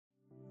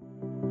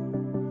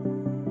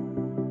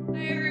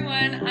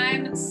everyone.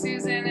 I'm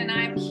Susan and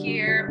I'm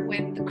here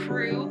with the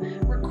crew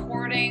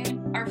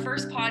recording our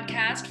first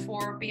podcast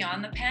for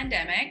Beyond the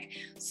Pandemic.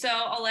 So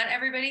I'll let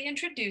everybody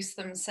introduce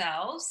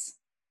themselves.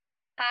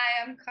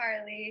 Hi, I'm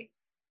Carly.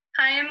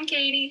 Hi, I'm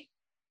Katie.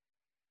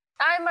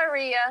 I'm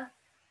Maria.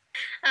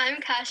 I'm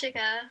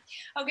Kashika.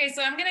 Okay,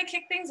 so I'm going to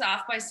kick things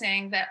off by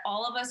saying that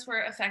all of us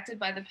were affected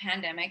by the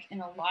pandemic in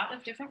a lot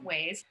of different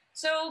ways.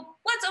 So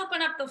let's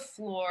open up the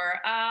floor.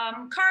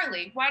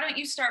 Carly, why don't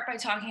you start by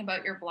talking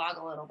about your blog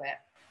a little bit?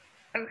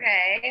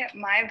 Okay,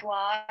 my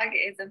blog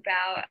is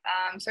about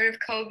sort of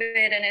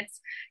COVID and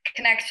its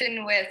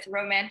connection with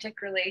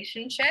romantic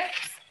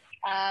relationships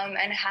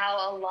and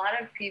how a lot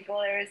of people,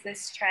 there is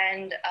this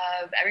trend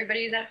of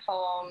everybody's at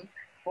home,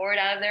 bored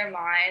out of their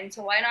mind,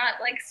 so why not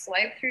like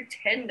swipe through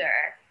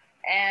Tinder?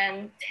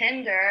 And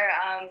Tinder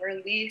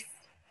released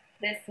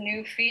this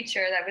new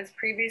feature that was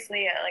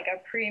previously like a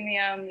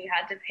premium, you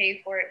had to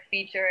pay for it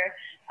feature,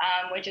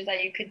 which is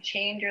that you could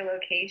change your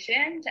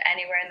location to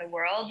anywhere in the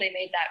world. They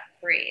made that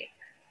free,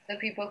 so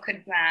people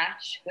could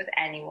match with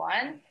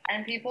anyone,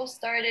 and people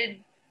started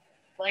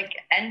like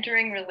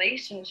entering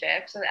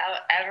relationships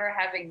without ever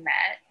having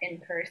met in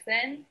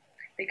person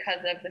because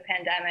of the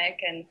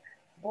pandemic and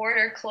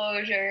border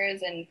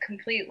closures and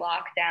complete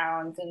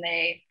lockdowns, and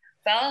they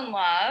fell in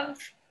love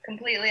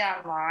completely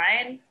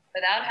online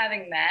without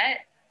having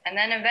met, and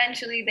then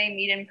eventually they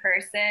meet in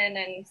person,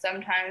 and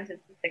sometimes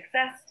it's a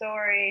success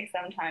story,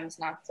 sometimes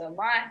not so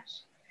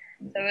much.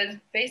 So it was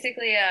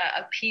basically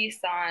a piece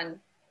on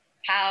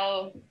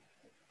how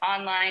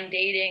online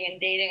dating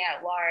and dating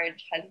at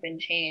large has been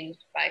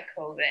changed by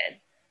COVID.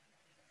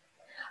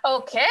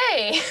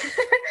 Okay.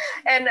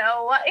 And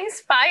what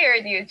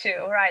inspired you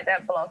to write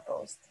that blog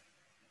post?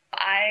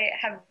 I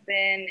have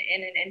been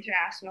in an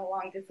international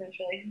long-distance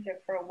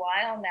relationship for a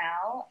while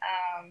now,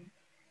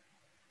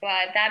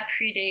 but that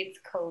predates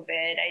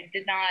COVID. I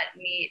did not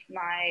meet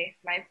my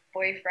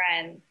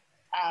boyfriend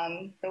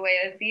the way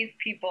that these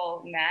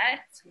people met.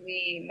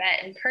 We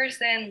met in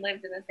person,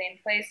 lived in the same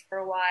place for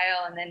a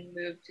while, and then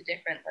moved to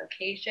different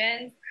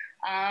locations.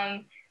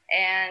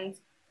 And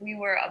we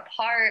were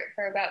apart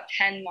for about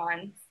 10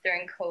 months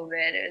during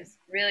COVID. It was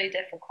really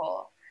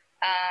difficult.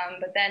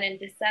 But then in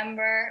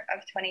December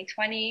of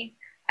 2020,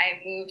 I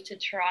moved to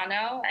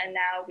Toronto, and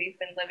now we've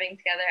been living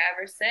together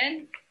ever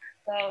since.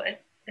 So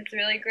it's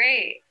really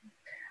great.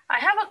 I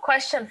have a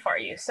question for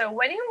you. So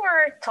when you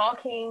were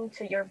talking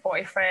to your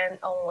boyfriend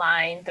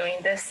online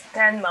during this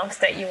 10 months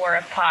that you were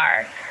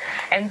apart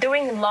and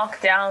doing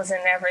lockdowns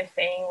and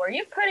everything, were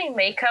you putting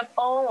makeup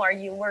on, or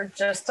you were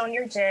just on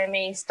your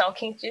jammies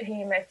talking to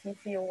him as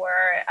if you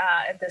were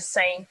at the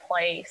same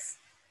place?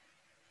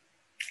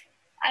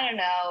 I don't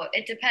know.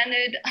 It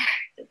depended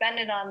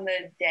on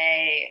the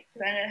day,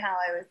 depended on how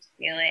I was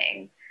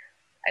feeling.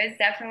 I was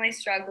definitely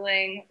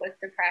struggling with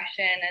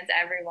depression, as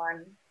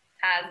everyone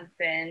has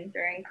been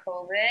during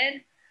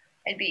COVID.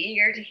 I'd be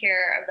eager to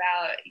hear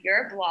about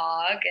your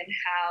blog and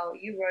how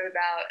you wrote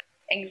about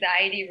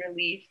anxiety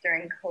relief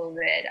during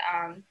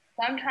COVID.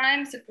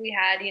 Sometimes if we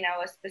had,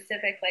 a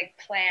specific like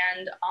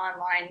planned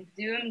online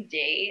Zoom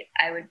date,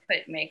 I would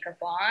put makeup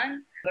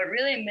on, but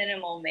really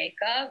minimal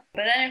makeup.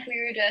 But then if we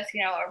were just,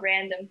 a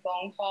random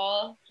phone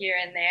call here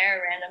and there,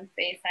 a random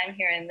FaceTime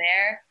here and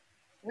there,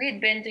 we'd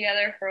been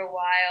together for a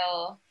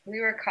while. We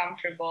were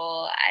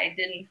comfortable. I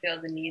didn't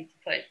feel the need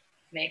to put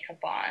makeup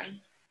on.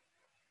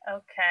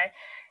 Okay.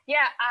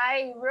 Yeah,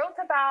 I wrote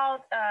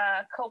about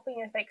coping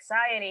with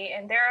anxiety,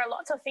 and there are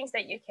lots of things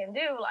that you can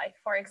do, like,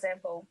 for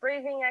example,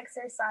 breathing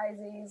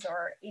exercises,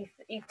 or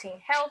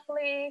eating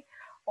healthily,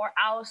 or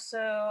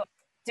also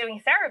doing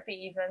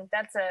therapy even.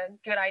 That's a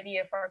good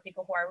idea for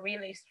people who are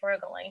really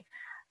struggling.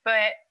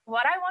 But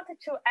what I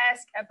wanted to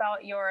ask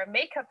about your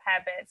makeup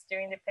habits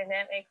during the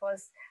pandemic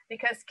was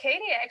because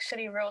Katie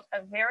actually wrote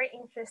a very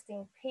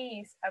interesting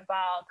piece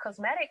about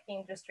cosmetic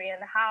industry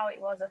and how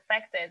it was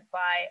affected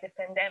by the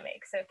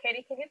pandemic. So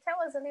Katie, can you tell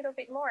us a little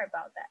bit more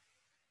about that?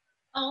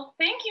 Oh,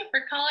 thank you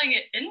for calling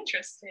it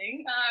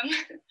interesting.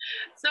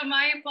 So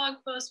my blog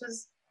post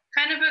was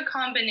kind of a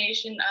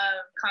combination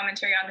of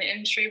commentary on the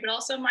industry, but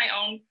also my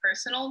own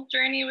personal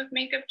journey with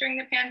makeup during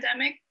the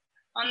pandemic.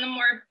 On the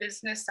more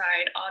business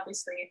side,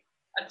 obviously,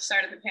 at the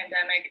start of the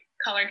pandemic,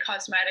 colored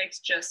cosmetics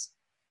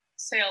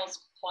sales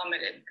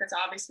plummeted because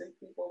obviously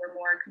people were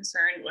more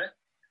concerned with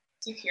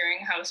securing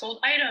household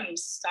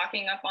items,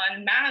 stocking up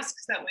on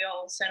masks that we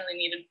all suddenly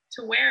needed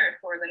to wear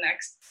for the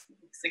next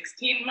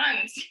 16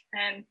 months.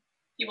 And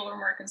people were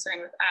more concerned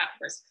with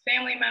at-risk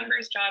family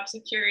members, job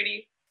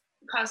security.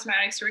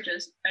 Cosmetics were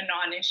just a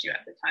non-issue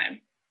at the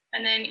time.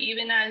 And then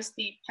even as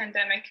the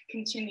pandemic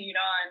continued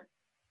on,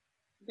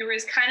 there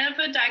was kind of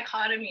a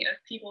dichotomy of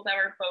people that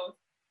were both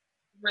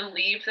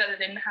relieved that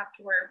they didn't have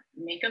to wear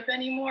makeup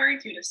anymore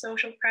due to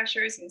social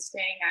pressures and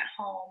staying at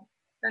home.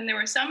 Then there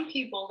were some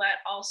people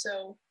that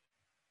also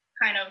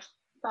kind of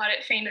thought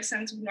it feigned a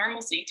sense of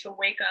normalcy to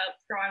wake up,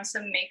 throw on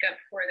some makeup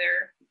for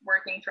their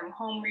working from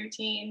home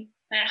routine,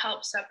 and it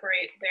helped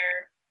separate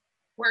their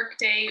work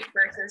day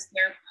versus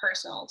their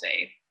personal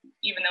day,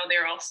 even though they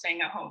were all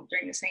staying at home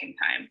during the same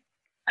time.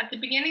 At the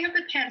beginning of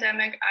the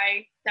pandemic,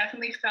 I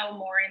definitely fell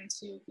more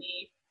into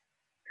the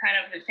kind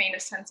of the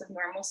faintest sense of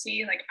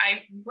normalcy. Like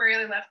I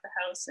rarely left the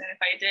house, and if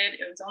I did,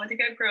 it was only to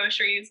get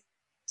groceries.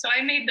 So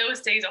I made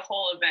those days a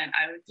whole event.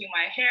 I would do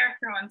my hair,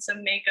 throw on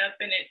some makeup,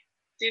 and it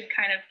did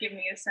kind of give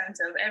me a sense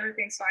of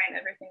everything's fine,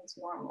 everything's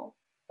normal.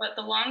 But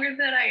the longer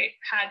that I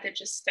had to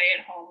just stay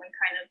at home and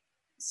kind of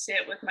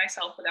sit with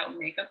myself without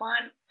makeup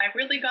on, I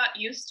really got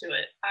used to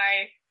it.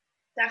 I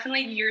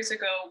definitely years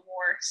ago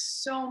wore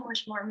so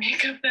much more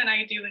makeup than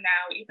I do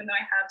now, even though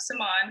I have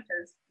some on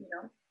because,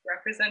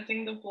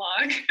 representing the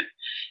blog,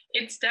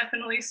 it's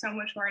definitely so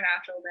much more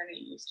natural than it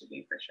used to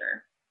be for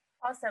sure.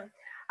 Awesome.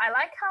 I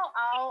like how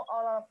all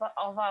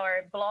of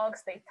our blogs,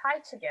 they tie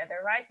together,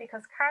 right?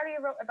 Because Carly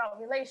wrote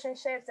about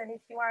relationships, and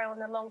if you are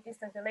on a long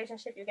distance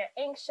relationship, you get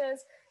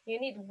anxious. You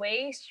need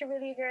ways to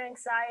relieve your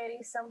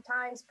anxiety.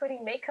 Sometimes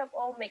putting makeup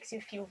on makes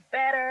you feel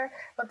better.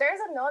 But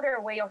there's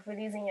another way of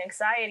releasing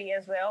anxiety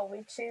as well,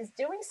 which is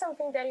doing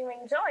something that you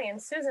enjoy.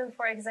 And Susan,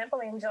 for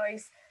example,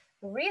 enjoys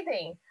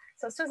reading.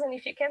 So Susan,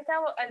 if you can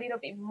tell a little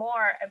bit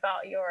more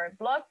about your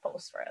blog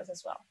post for us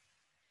as well.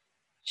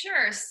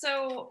 Sure.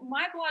 So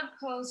my blog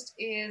post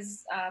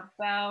is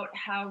about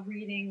how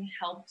reading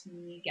helped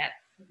me get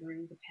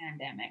through the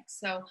pandemic.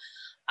 So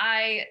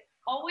I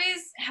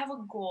always have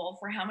a goal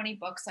for how many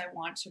books I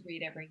want to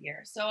read every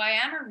year. So I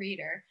am a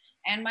reader,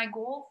 and my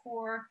goal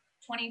for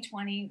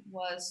 2020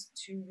 was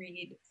to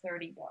read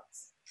 30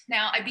 books.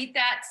 Now, I beat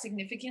that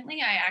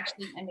significantly. I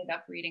actually ended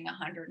up reading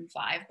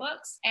 105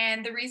 books.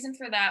 And the reason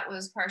for that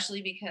was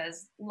partially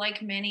because,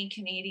 like many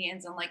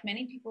Canadians and like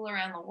many people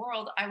around the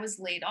world, I was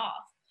laid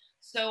off.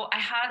 So I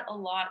had a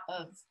lot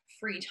of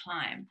free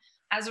time.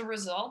 As a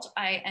result,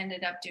 I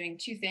ended up doing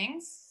two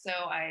things. So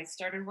I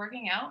started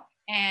working out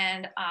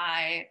and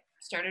I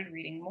started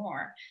reading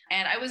more.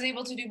 And I was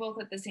able to do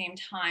both at the same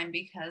time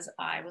because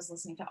I was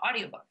listening to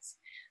audiobooks.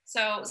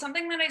 So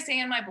something that I say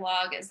in my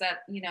blog is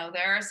that,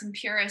 there are some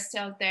purists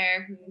out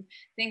there who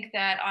think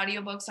that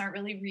audiobooks aren't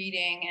really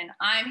reading. And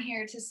I'm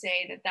here to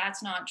say that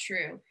that's not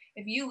true.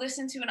 If you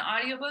listen to an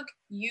audiobook,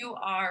 you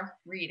are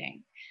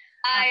reading.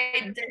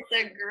 I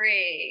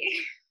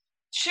disagree.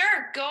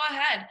 Sure, go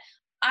ahead.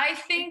 I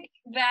think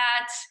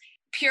that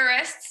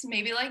purists,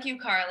 maybe like you,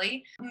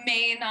 Carly,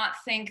 may not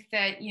think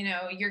that,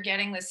 you're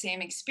getting the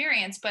same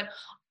experience, but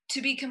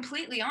to be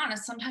completely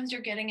honest, sometimes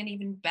you're getting an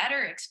even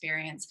better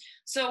experience.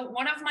 So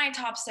one of my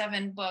top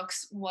 7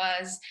 books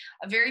was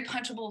A Very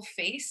Punchable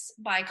Face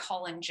by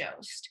Colin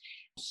Jost.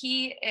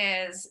 He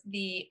is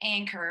the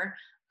anchor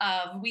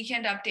of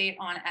Weekend Update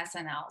on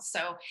SNL.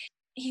 So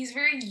he's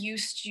very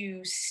used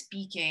to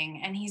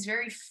speaking and he's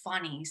very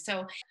funny.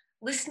 So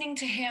listening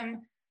to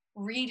him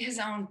read his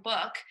own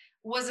book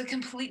was a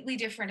completely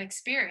different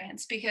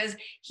experience because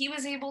he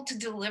was able to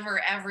deliver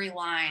every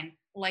line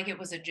like it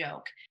was a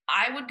joke.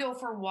 I would go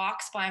for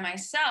walks by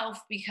myself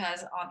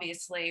because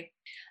obviously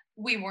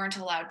we weren't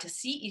allowed to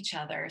see each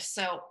other.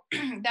 So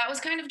that was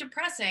kind of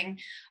depressing,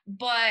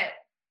 but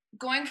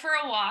going for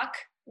a walk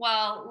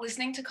while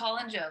listening to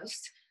Colin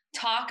Jost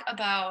talk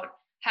about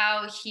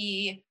how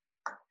he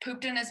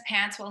pooped in his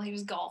pants while he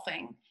was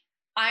golfing,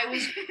 I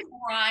was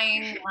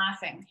crying,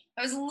 laughing.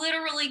 I was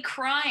literally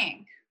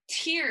crying,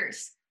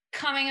 tears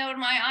coming out of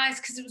my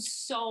eyes because it was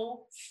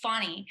so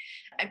funny.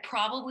 I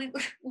probably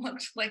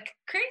looked like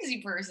a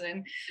crazy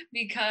person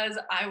because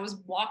I was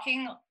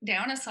walking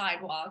down a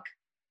sidewalk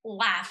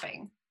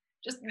laughing,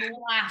 just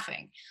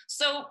laughing.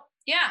 So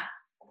yeah,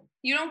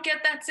 you don't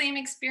get that same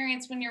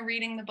experience when you're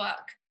reading the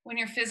book, when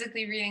you're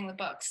physically reading the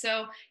book.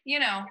 So,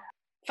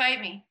 fight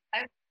me.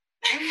 I'm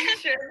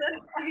sure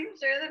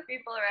the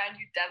people around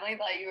you definitely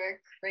thought you were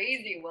a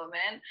crazy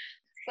woman.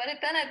 But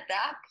then at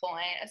that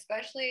point,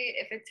 especially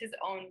if it's his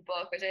own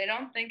book, which I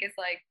don't think is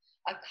like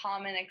a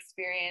common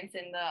experience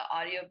in the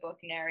audiobook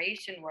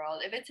narration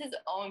world, if it's his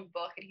own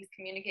book and he's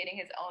communicating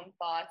his own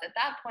thoughts, at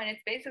that point,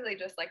 it's basically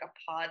just like a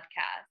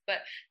podcast.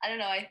 But I don't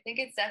know, I think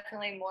it's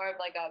definitely more of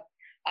like a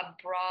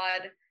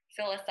broad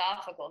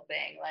philosophical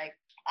thing. Like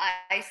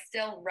I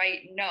still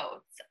write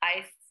notes.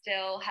 I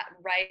still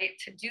write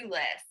to-do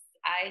lists.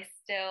 I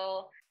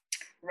still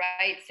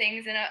write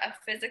things in a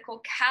physical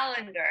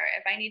calendar.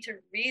 If I need to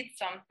read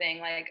something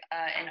like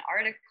an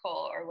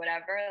article or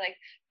whatever, like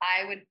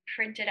I would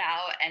print it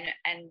out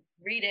and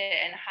read it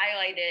and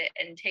highlight it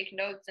and take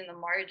notes in the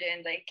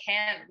margins. I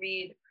can't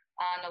read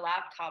on a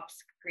laptop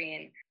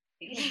screen.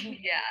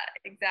 Yeah,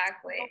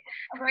 exactly.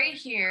 Right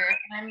here,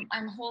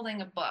 I'm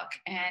holding a book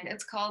and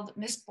it's called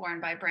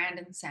Mistborn by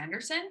Brandon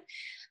Sanderson.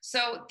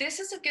 So this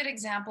is a good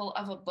example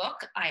of a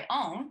book I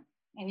own.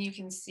 And you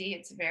can see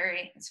it's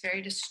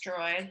very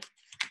destroyed.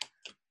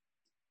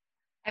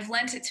 I've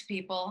lent it to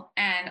people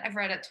and I've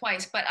read it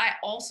twice, but I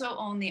also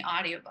own the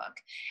audiobook.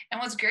 And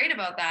what's great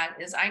about that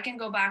is I can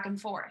go back and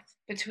forth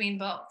between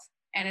both.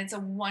 And it's a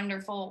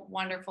wonderful,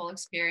 wonderful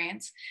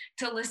experience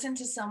to listen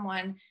to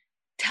someone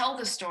tell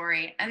the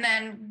story and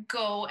then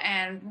go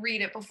and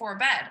read it before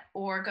bed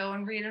or go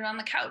and read it on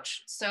the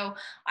couch. So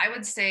I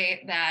would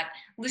say that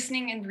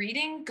listening and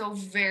reading go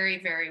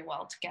very, very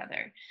well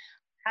together.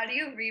 How do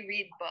you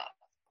reread books?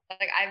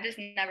 like I've just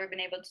never been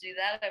able to do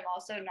that. I'm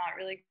also not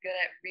really good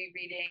at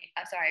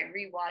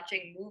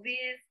rewatching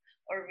movies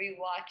or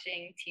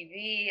rewatching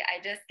TV.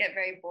 I just get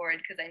very bored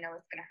because I know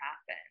it's going to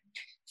happen.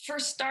 For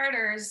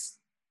starters,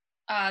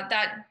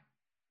 that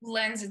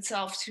lends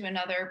itself to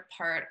another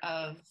part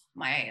of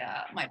my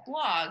my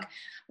blog,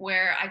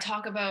 where I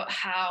talk about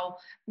how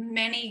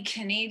many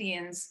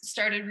Canadians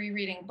started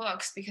rereading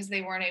books because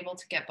they weren't able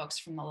to get books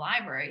from the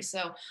library.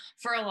 So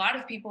for a lot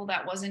of people,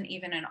 that wasn't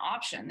even an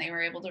option. They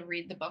were able to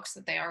read the books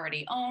that they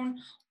already own,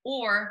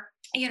 or,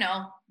 you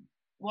know,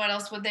 what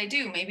else would they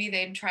do? Maybe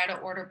they'd try to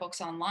order books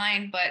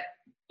online, but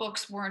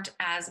books weren't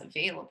as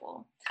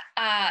available.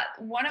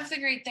 One of the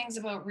great things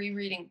about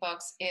rereading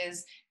books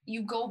is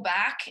you go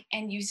back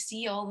and you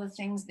see all the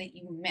things that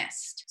you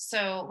missed.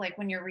 So like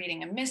when you're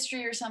reading a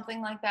mystery or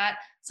something like that,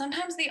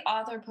 sometimes the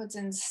author puts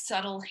in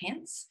subtle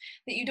hints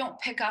that you don't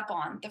pick up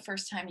on the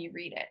first time you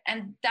read it.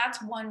 And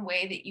that's one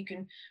way that you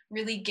can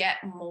really get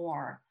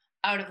more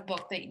out of a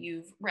book that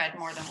you've read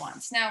more than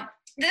once. Now,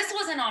 this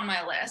wasn't on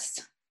my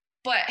list,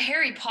 but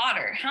Harry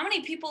Potter, how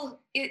many people,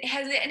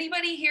 has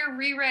anybody here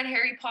reread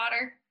Harry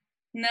Potter?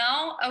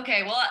 No?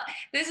 Okay, well,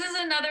 this is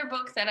another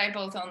book that I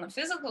both own the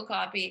physical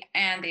copy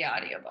and the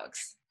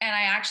audiobooks. And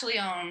I actually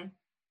own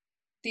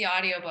the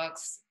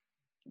audiobooks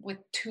with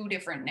 2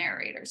 different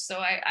narrators. So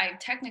I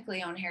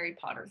technically own Harry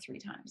Potter 3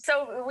 times.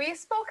 So we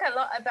spoke a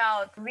lot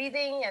about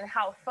reading and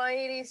how fun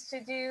it is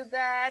to do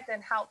that,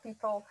 and how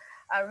people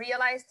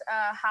realized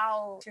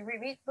how to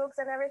reread books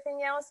and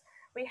everything else.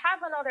 We have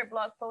another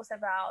blog post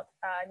about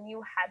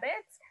new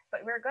habits,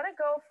 but we're going to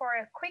go for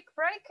a quick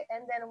break.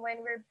 And then when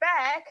we're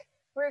back,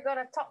 we're going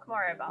to talk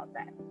more about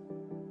that.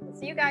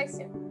 See you guys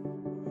soon.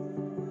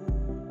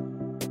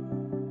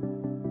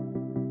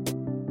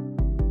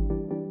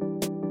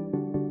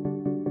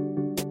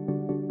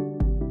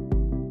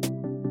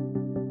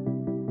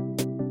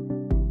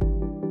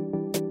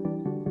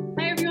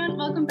 Hi everyone,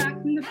 welcome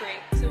back from the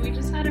break. So we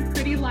just had a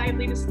pretty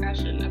lively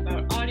discussion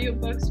about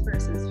audiobooks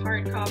versus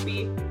hard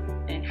copy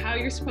and how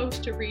you're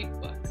supposed to read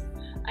books.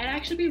 I'd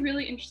actually be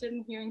really interested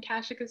in hearing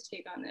Kashika's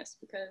take on this,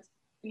 because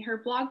in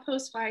her blog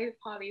post 5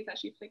 hobbies that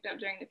she picked up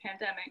during the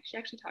pandemic, she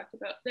actually talked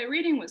about that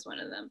reading was one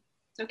of them.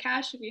 So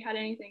Kash, if you had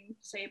anything to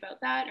say about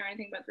that or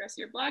anything about the rest of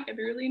your blog, I'd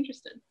be really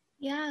interested.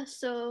 Yeah,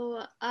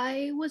 so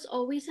I was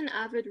always an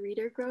avid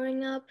reader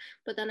growing up,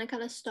 but then I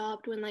kind of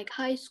stopped when like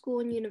high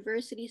school and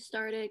university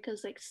started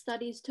because like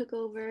studies took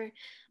over.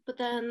 But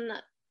then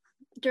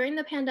during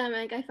the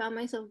pandemic, I found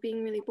myself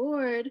being really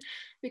bored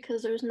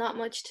because there was not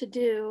much to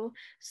do.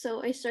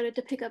 So I started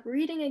to pick up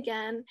reading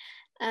again.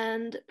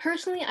 And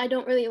personally, I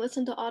don't really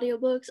listen to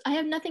audiobooks. I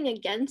have nothing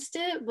against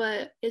it,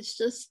 but it's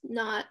just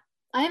not,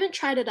 I haven't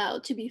tried it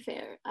out, to be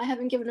fair. I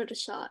haven't given it a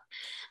shot.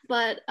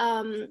 But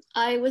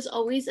I was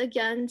always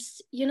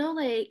against, you know,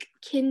 like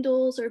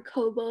Kindles or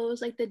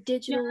Kobos, like the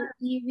digital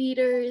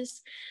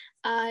e-readers.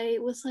 I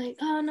was like,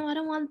 oh no, I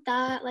don't want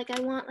that. Like I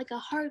want like a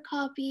hard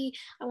copy.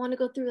 I want to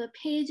go through the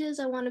pages.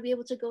 I want to be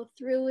able to go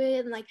through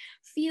it and like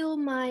feel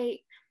my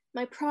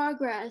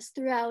progress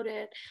throughout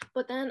it.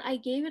 But then I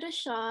gave it a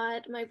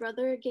shot. My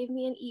brother gave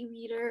me an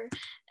e-reader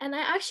and I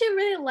actually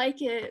really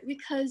like it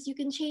because you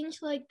can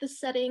change like the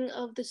setting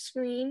of the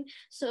screen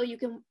so you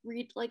can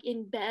read like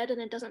in bed and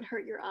it doesn't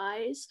hurt your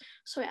eyes.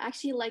 So I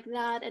actually like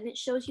that, and it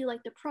shows you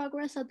like the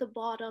progress at the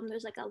bottom.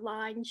 There's like a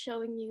line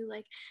showing you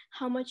like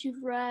how much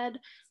you've read.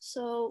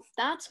 So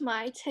that's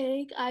my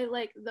take. I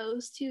like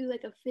those two,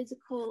 like a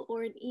physical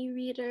or an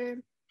e-reader.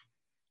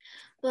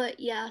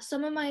 But yeah,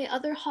 some of my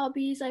other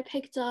hobbies I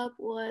picked up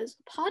was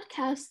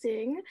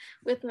podcasting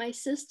with my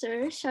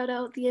sister. Shout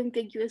out the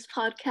Ambiguous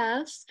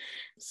Podcast.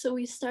 So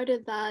we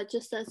started that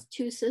just as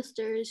 2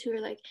 sisters who are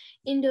like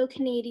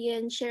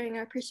Indo-Canadian, sharing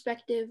our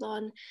perspective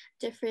on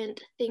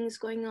different things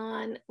going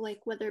on, like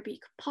whether it be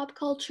pop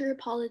culture,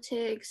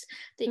 politics,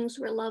 things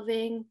we're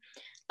loving.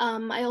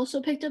 I also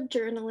picked up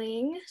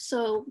journaling.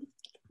 So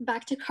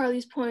back to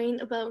Carly's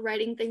point about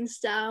writing things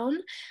down,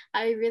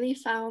 I really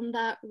found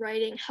that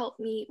writing helped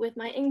me with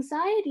my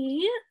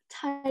anxiety,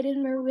 tied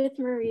in with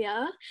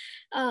Maria.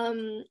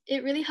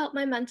 It really helped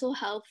my mental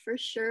health for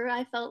sure.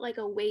 I felt like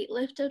a weight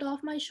lifted off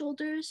my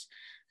shoulders.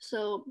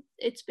 So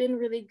it's been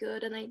really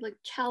good, and I like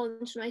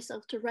challenged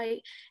myself to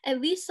write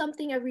at least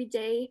something every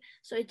day.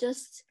 So I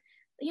just,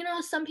 you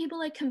know, some people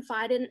like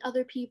confide in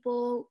other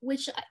people,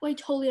 which I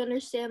totally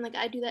understand. Like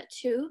I do that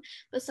too,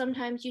 but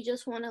sometimes you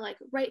just want to like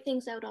write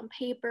things out on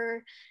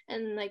paper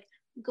and like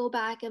go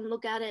back and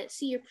look at it,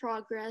 see your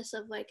progress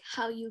of like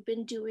how you've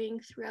been doing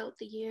throughout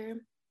the year.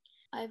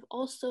 I've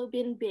also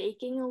been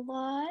baking a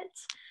lot.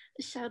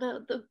 Shout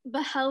out the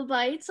Bahel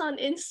Bites on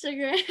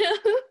Instagram.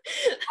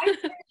 I'm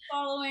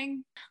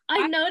following.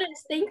 I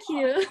noticed. Thank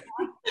you.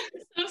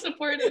 So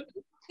supportive.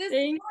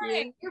 Thank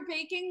you. Your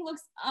baking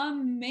looks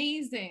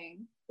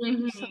amazing. Thank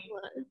you so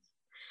much.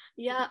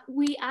 Yeah,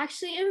 we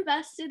actually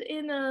invested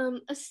in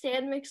a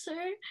stand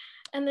mixer,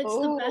 and it's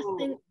the best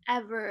thing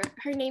ever.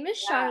 Her name is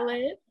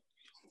Charlotte.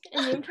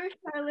 I named her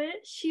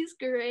Charlotte. She's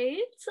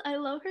great. I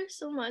love her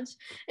so much.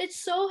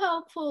 It's so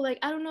helpful. Like,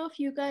 I don't know if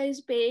you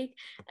guys bake,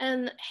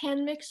 and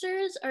hand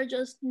mixers are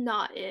just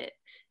not it.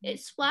 It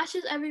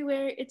splashes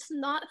everywhere. It's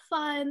not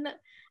fun.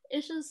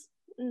 It's just,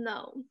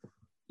 no.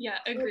 Yeah,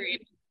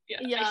 agreed. Yeah.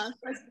 Yeah.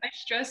 I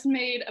stress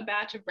made a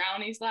batch of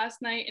brownies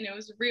last night, and it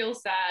was real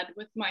sad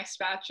with my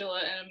spatula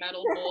and a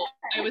metal bowl.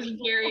 I was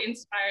very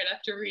inspired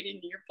after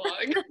reading your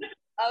blog.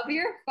 Of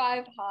your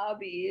 5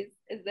 hobbies,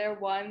 is there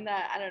one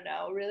that, I don't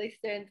know, really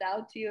stands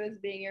out to you as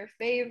being your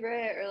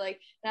favorite? Or like,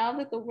 now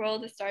that the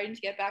world is starting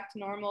to get back to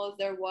normal, is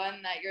there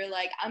one that you're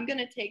like, I'm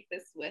gonna take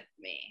this with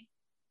me?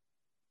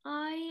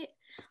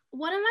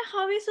 One of my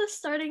hobbies is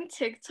starting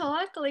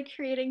TikTok, like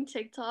creating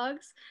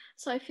TikToks.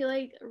 So I feel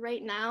like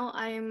right now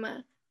I'm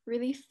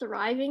really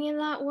thriving in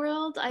that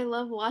world. I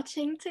love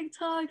watching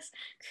TikToks,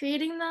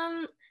 creating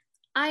them.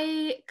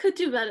 I could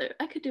do better.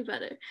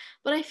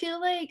 But I feel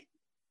like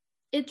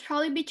it's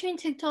probably between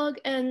TikTok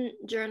and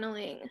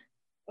journaling.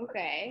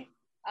 Okay.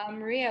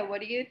 Maria, what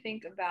do you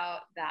think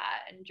about that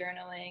and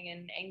journaling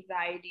and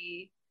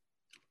anxiety?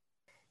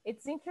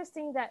 It's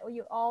interesting that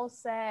you all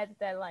said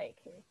that like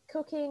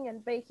cooking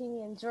and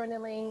baking and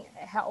journaling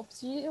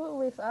helps you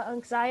with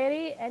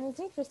anxiety. And it's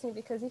interesting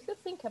because if you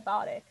think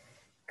about it,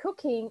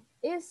 cooking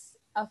is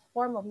a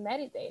form of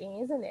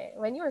meditating, isn't it?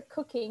 When you're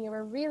cooking,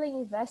 you're really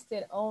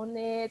invested on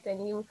it,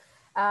 and you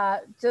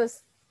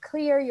just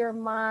clear your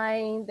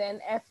mind. And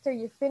after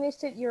you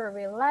finished it, you're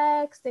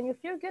relaxed and you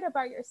feel good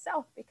about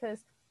yourself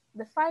because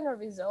the final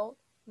result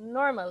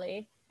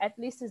normally at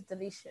least is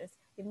delicious.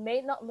 It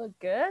may not look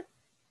good,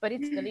 but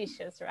it's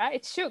delicious, right?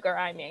 It's sugar,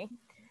 I mean.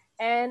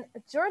 And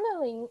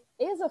journaling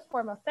is a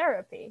form of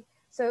therapy.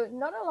 So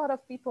not a lot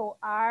of people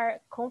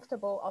are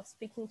comfortable of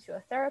speaking to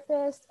a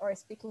therapist or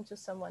speaking to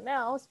someone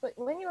else, but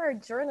when you are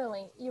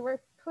journaling, you are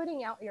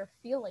putting out your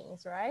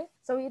feelings, right?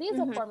 So it is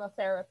a form of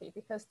therapy,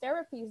 because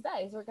therapy is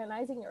that, is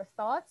organizing your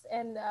thoughts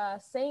and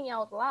saying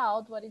out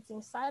loud what is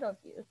inside of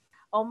you.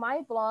 On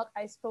my blog,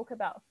 I spoke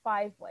about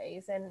 5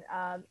 ways, and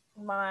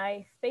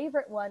my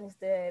favorite one is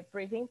the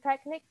breathing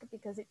technique,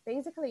 because it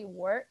basically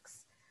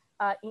works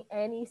in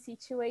any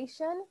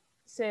situation.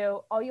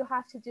 So all you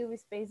have to do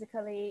is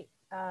basically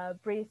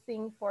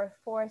breathing for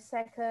 4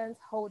 seconds,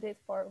 hold it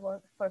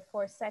for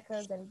 4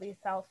 seconds, and breathe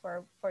out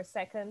for 4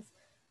 seconds.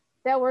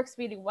 That works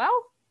really well.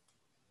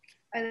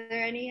 Are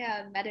there any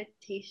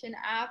meditation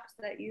apps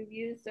that you've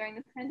used during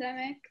the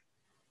pandemic?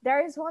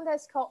 There is one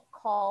that's called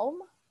Calm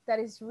that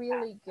is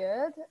really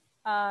good.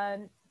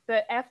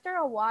 But after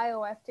a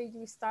while, after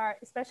you start,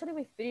 especially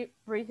with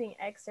breathing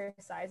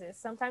exercises,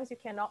 sometimes you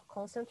cannot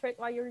concentrate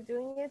while you're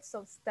doing it.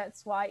 So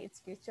that's why it's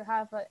good to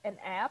have an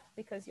app,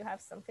 because you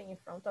have something in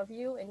front of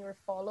you and you're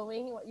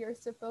following what you're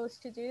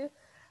supposed to do.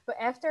 But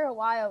after a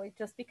while, it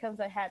just becomes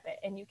a habit,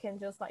 and you can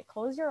just like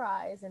close your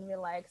eyes and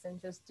relax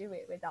and just do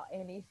it without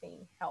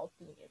anything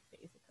helping it,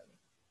 basically.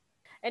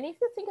 And if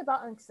you think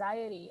about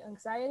anxiety,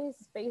 anxiety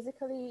is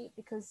basically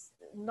because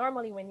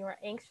normally when you're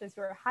anxious,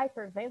 you're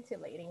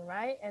hyperventilating,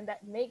 right? And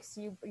that makes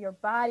your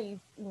body,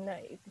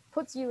 it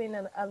puts you in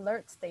an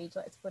alert stage,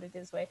 let's put it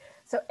this way.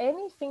 So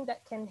anything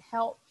that can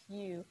help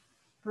you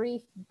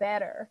breathe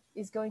better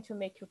is going to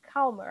make you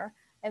calmer.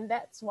 And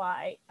that's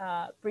why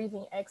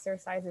breathing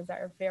exercises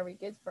are very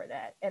good for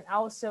that. And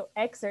also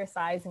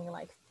exercising,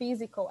 like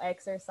physical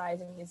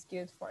exercising, is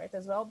good for it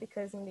as well,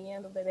 because in the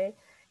end of the day,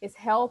 it's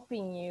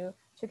helping you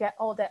to get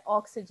all that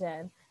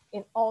oxygen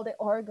in all the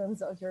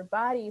organs of your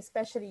body,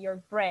 especially your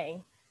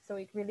brain. So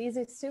it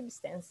releases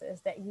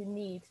substances that you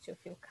need to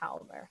feel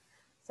calmer.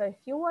 So if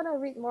you want to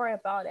read more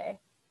about it,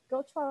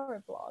 go to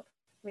our blog,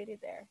 read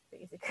it there,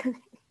 basically.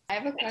 I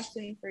have a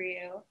question for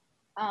you.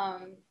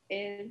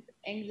 Is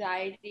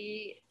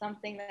anxiety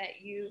something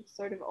that you've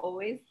sort of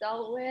always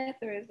dealt with,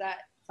 or is that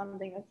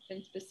something that's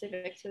been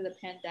specific to the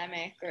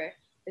pandemic, or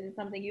is it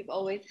something you've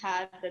always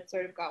had that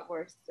sort of got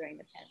worse during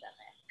the pandemic?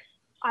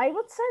 I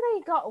would say that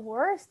it got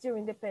worse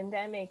during the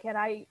pandemic, and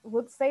I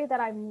would say that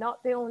I'm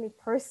not the only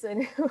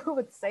person who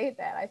would say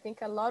that. I think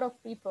a lot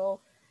of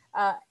people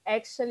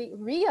actually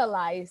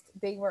realized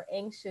they were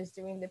anxious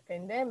during the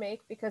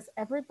pandemic because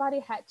everybody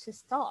had to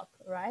stop,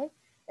 right?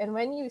 And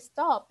when you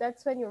stop,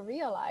 that's when you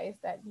realize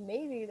that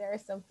maybe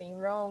there's something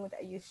wrong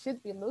that you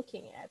should be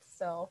looking at.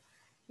 So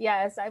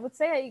yes, I would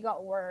say that it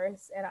got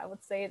worse, and I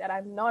would say that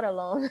I'm not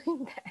alone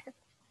in that.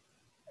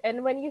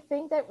 And when you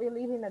think that we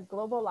live in a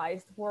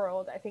globalized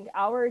world, I think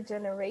our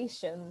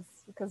generations,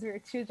 because we're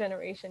 2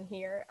 generations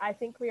here, I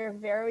think we are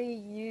very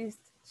used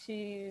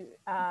to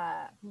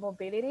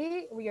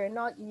mobility. We are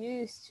not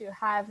used to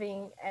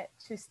having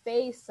to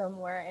stay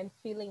somewhere and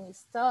feeling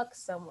stuck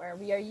somewhere.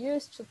 We are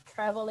used to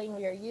traveling.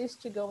 We are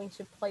used to going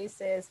to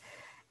places.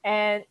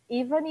 And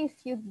even if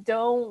you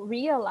don't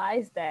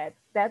realize that,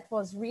 that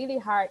was really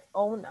hard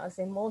on us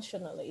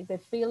emotionally, the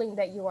feeling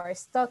that you are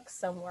stuck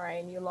somewhere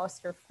and you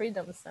lost your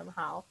freedom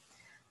somehow.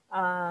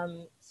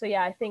 So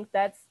yeah, I think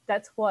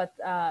that's what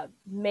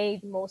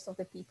made most of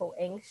the people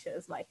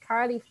anxious. Like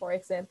Carly, for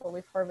example,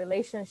 with her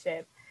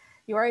relationship,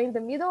 you are in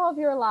the middle of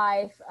your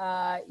life,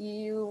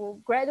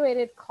 you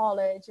graduated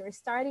college, you're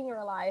starting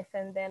your life,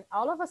 and then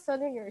all of a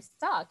sudden you're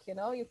stuck, you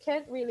know, you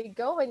can't really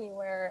go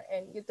anywhere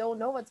and you don't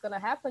know what's going to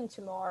happen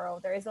tomorrow.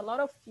 There is a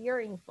lot of fear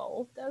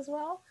involved as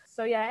well.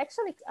 So yeah,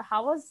 actually,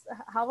 how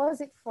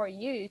was it for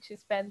you to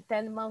spend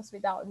 10 months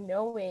without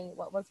knowing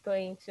what was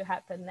going to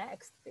happen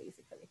next,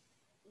 basically?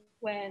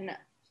 When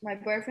my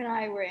boyfriend and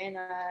I were in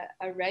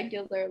a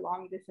regular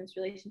long distance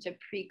relationship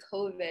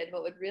pre-COVID,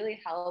 what would really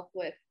help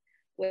with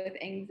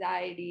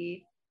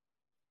anxiety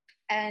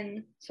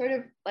and sort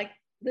of like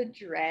the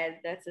dread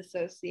that's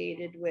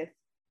associated with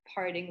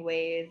parting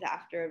ways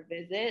after a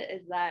visit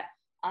is that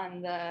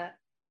on the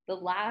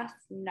last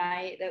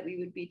night that we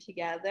would be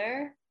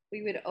together,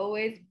 we would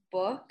always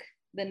book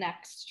the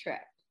next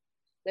trip.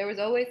 There was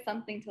always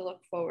something to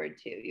look forward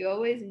to. You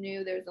always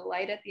knew there's a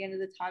light at the end of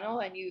the tunnel,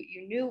 and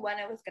you knew when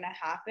it was going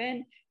to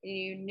happen, and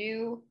you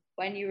knew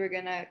when you were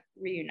going to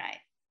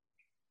reunite.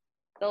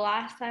 The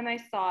last time I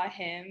saw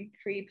him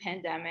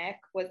pre-pandemic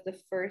was the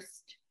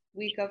first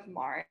week of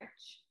March,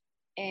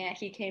 and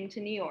he came to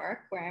New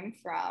York, where I'm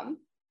from.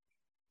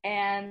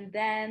 And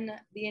then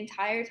the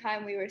entire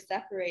time we were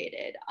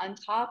separated, on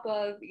top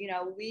of, you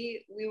know,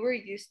 we were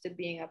used to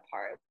being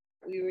apart.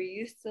 We were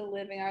used to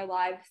living our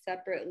lives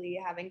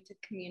separately, having to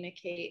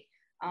communicate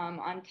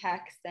on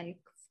text and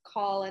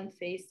call and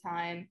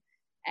FaceTime,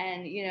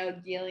 and, you know,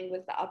 dealing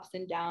with the ups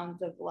and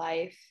downs of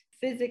life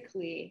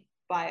physically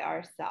by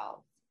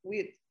ourselves.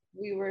 We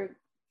were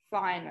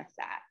fine with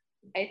that.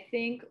 I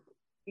think,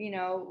 you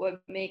know,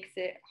 what made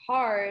it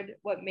hard,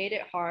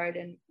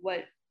 and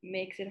what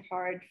makes it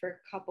hard for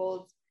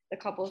the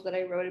couples that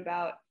I wrote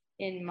about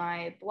in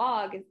my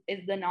blog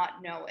is the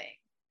not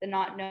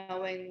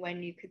knowing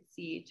when you could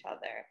see each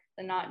other,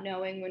 the not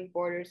knowing when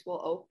borders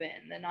will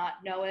open, the not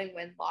knowing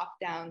when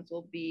lockdowns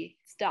will be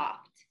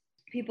stopped.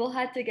 People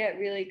had to get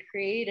really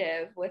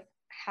creative with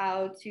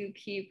how to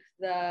keep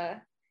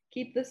the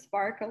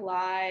spark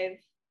alive,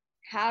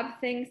 have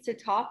things to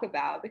talk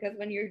about, because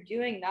when you're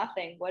doing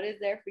nothing, what is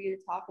there for you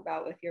to talk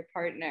about with your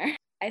partner?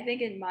 I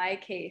think in my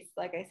case,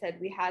 like I said,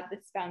 we had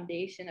this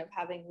foundation of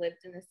having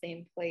lived in the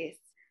same place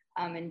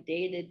and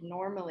dated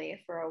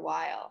normally for a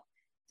while.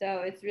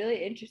 So it's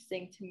really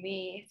interesting to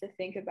me to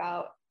think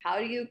about, how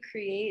do you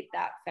create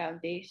that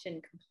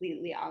foundation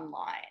completely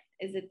online?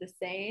 Is it the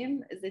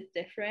same? Is it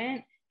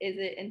different? Is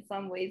it in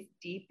some ways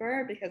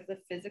deeper because the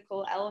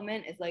physical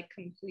element is like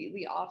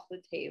completely off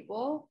the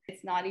table?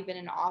 It's not even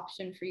an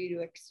option for you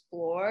to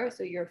explore.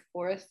 So you're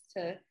forced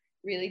to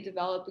really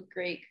develop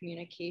great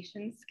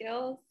communication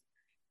skills.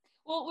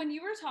 Well, when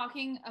you were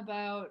talking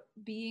about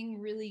being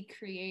really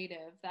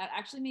creative, that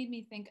actually made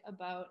me think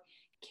about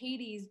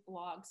Katie's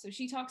blog. So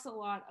she talks a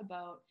lot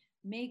about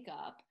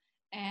makeup,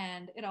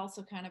 and it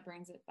also kind of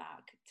brings it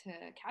back to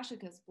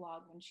Kashika's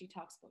blog when she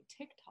talks about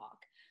TikTok.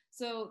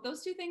 So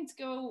those two things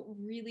go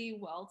really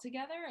well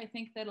together. I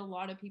think that a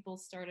lot of people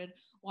started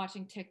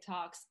watching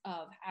TikToks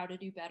of how to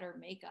do better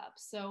makeup.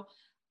 So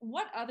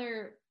what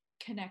other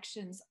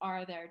connections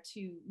are there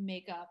to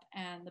makeup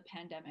and the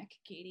pandemic,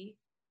 Katie?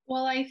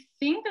 Well, I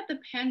think that the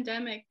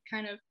pandemic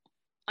kind of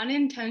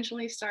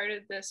unintentionally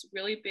started this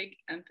really big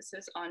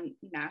emphasis on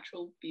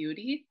natural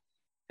beauty,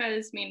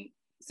 because, I mean,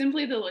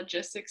 simply the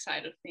logistics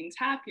side of things,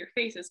 half your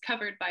face is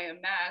covered by a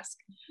mask.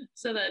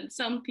 So that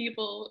some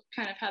people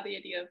kind of have the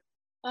idea of,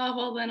 oh,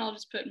 well, then I'll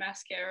just put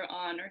mascara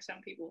on, or some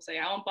people say,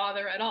 I won't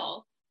bother at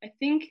all. I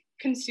think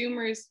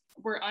consumers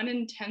were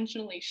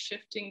unintentionally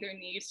shifting their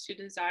needs to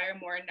desire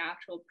more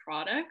natural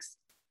products,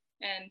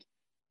 and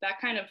that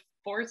kind of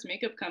forced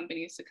makeup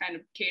companies to kind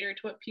of cater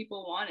to what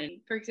people wanted.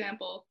 For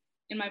example,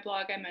 in my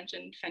blog, I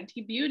mentioned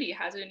Fenty Beauty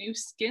has a new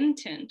skin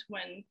tint,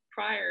 when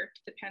prior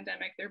to the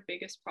pandemic, their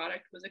biggest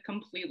product was a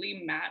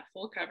completely matte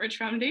full coverage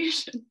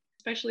foundation.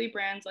 Especially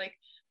brands like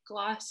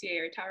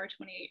Glossier or Tower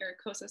 28 or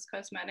Kosas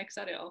Cosmetics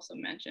that I also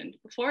mentioned.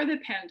 Before the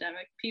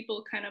pandemic,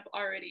 people kind of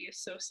already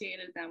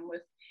associated them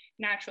with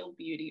natural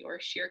beauty or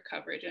sheer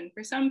coverage. And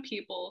for some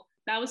people,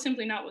 that was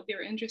simply not what they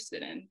were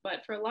interested in.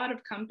 But for a lot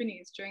of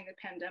companies during the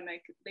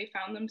pandemic, they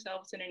found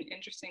themselves in an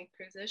interesting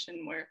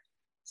position where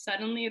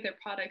suddenly their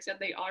products that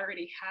they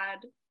already had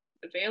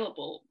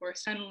available were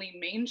suddenly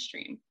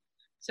mainstream.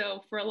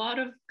 So for a lot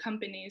of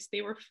companies,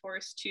 they were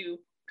forced to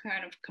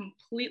kind of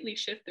completely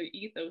shift their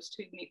ethos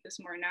to meet this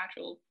more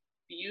natural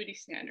beauty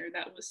standard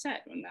that was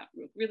set when that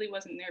really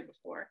wasn't there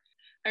before.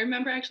 I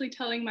remember actually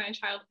telling my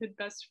childhood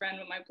best friend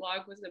what my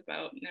blog was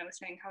about, and I was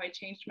saying how I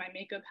changed my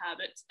makeup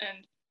habits,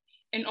 and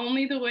in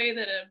only the way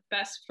that a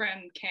best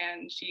friend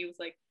can, she was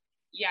like,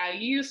 yeah,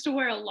 you used to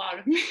wear a lot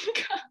of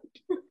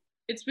makeup.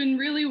 It's been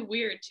really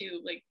weird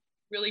to like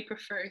really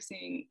prefer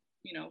seeing,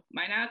 you know,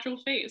 my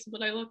natural face,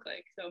 what I look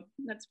like. So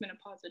that's been a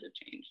positive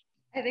change.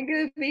 I think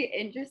it would be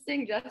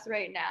interesting just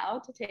right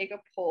now to take a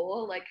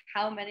poll, like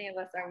how many of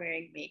us are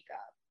wearing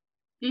makeup.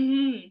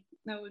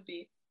 That would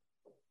be.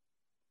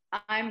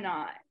 I'm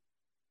not.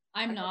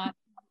 I'm not.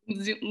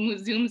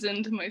 Zooms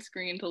into my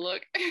screen to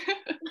look.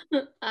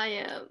 I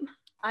am.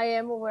 I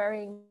am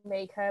wearing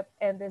makeup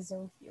and the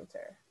Zoom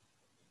filter.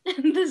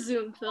 The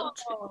Zoom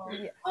filter. Oh,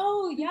 yeah.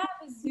 Oh yeah,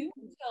 the Zoom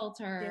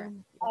filter.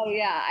 Oh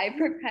yeah, I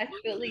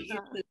perpetually use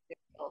the Zoom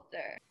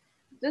filter.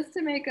 Just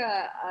to make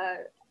a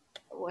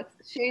what's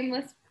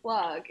shameless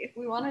plug, if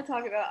we want to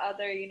talk about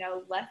other,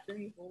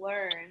 lessons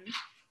learned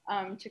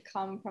to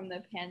come from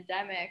the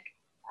pandemic,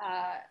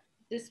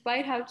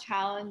 despite how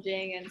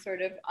challenging and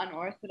sort of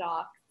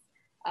unorthodox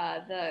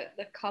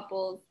the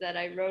couples that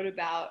I wrote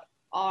about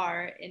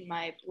are in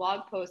my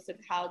blog post of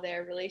how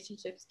their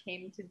relationships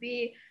came to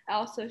be, I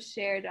also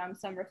shared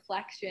some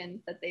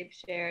reflections that they've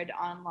shared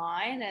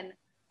online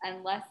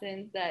and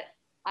lessons that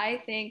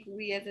I think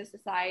we as a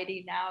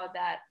society, now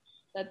that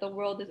the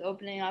world is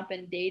opening up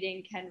and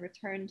dating can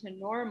return to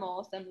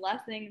normal, some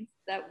lessons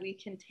that we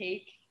can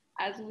take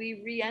as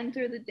we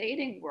re-enter the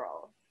dating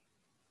world.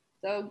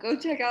 So go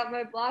check out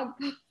my blog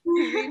post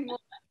and read more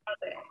about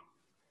it.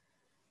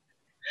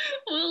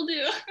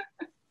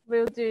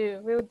 Will do.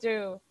 Will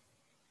do.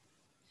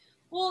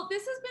 Well,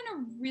 this has been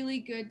a really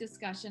good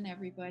discussion,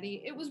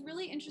 everybody. It was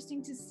really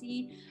interesting to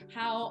see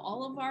how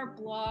all of our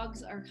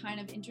blogs are kind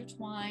of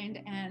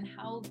intertwined and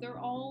how they're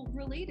all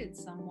related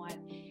somewhat.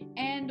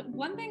 And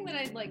one thing that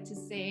I'd like to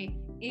say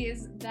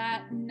is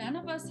that none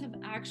of us have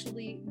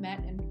actually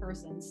met in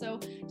person. So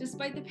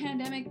despite the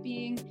pandemic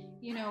being,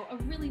 a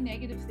really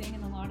negative thing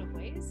in a lot of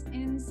ways,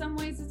 in some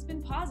ways it's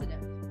been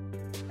positive.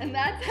 And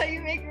that's how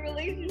you make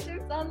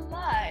relationships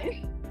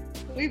online.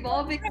 We've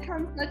all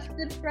become such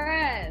good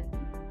friends.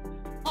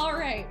 All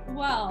right,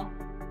 well,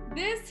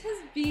 this has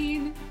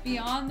been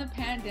Beyond the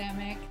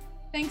Pandemic.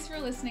 Thanks for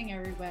listening,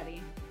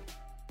 everybody.